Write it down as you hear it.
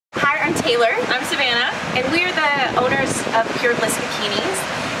Hi, I'm Taylor. I'm Savannah. And we are the owners of Pure Bliss Bikinis.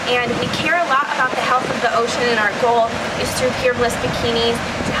 And we care a lot about the health of the ocean, and our goal is through Pure Bliss Bikinis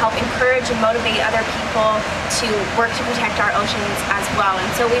to help encourage and motivate other people to work to protect our oceans as well.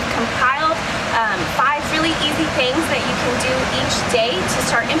 And so we've compiled 5 really easy things that you can do each day to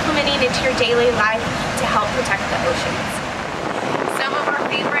start implementing into your daily life to help protect the oceans. Some of our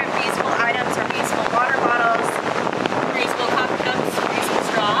favorite reusable items are reusable water bottles, reusable coffee cups, reusable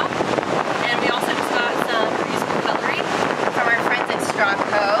straw, and we also just got some reusable cutlery from our friends at Straw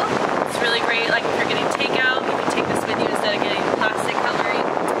Co. It's really great, like if you're getting takeout, you can take this with you instead of getting plastic cutlery.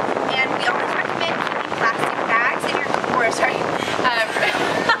 And we always recommend keeping plastic bags in your,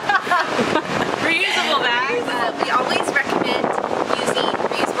 reusable bags. We always recommend using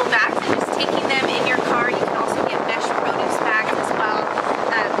reusable bags and just taking them in your car. You can also get mesh produce bags as well,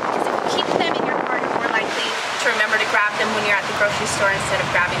 because if you keep them in your car, you're more likely to remember to grab them when you're at the grocery store instead of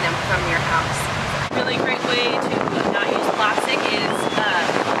grabbing them from your house. A really great way to not use plastic is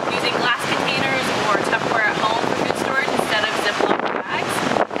using glass containers or Tupperware at home for food storage instead of Ziploc bags.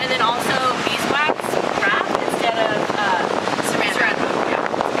 And then also beeswax wrap instead of saran wrap.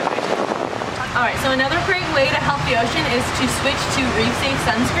 Alright, so another great way to help the ocean is to switch to Reef Safe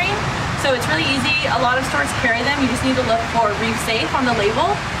sunscreen. So it's really easy. A lot of stores carry them. You just need to look for Reef Safe on the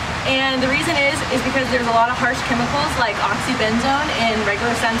label. And the reason is because there's a lot of harsh chemicals like oxybenzone in regular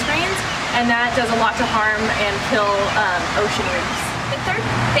sunscreens, and that does a lot to harm and kill ocean reefs. The third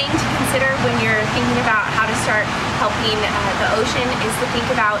thing to consider when you're thinking about how to start helping the ocean is to think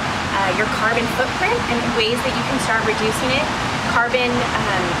about your carbon footprint and ways that you can start reducing it. Carbon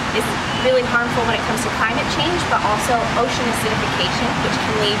is really harmful when it comes to climate change, but also ocean acidification, which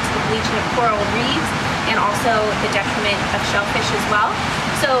can lead to the bleaching of coral reefs and also the detriment of shellfish as well.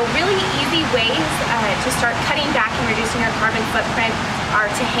 So really easy ways to start cutting back and reducing your carbon footprint are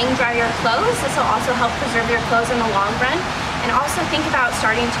to hang dry your clothes. This will also help preserve your clothes in the long run. And also think about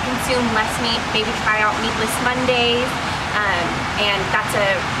starting to consume less meat, maybe try out Meatless Mondays, and that's a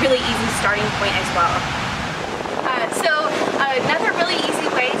really easy starting point as well. So another really easy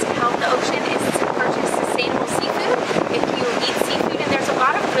way to help the ocean is to purchase sustainable seafood. If you eat seafood, and there's a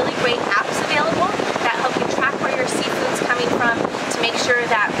lot of really great apps available that help you track where your seafood's coming from to make sure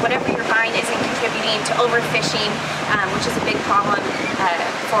that whatever you're buying isn't contributing to overfishing, which is a big problem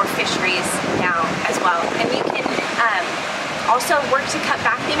for fisheries now as well. And you can also work to cut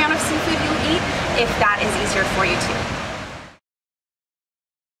back the amount of seafood you eat if that is easier for you too.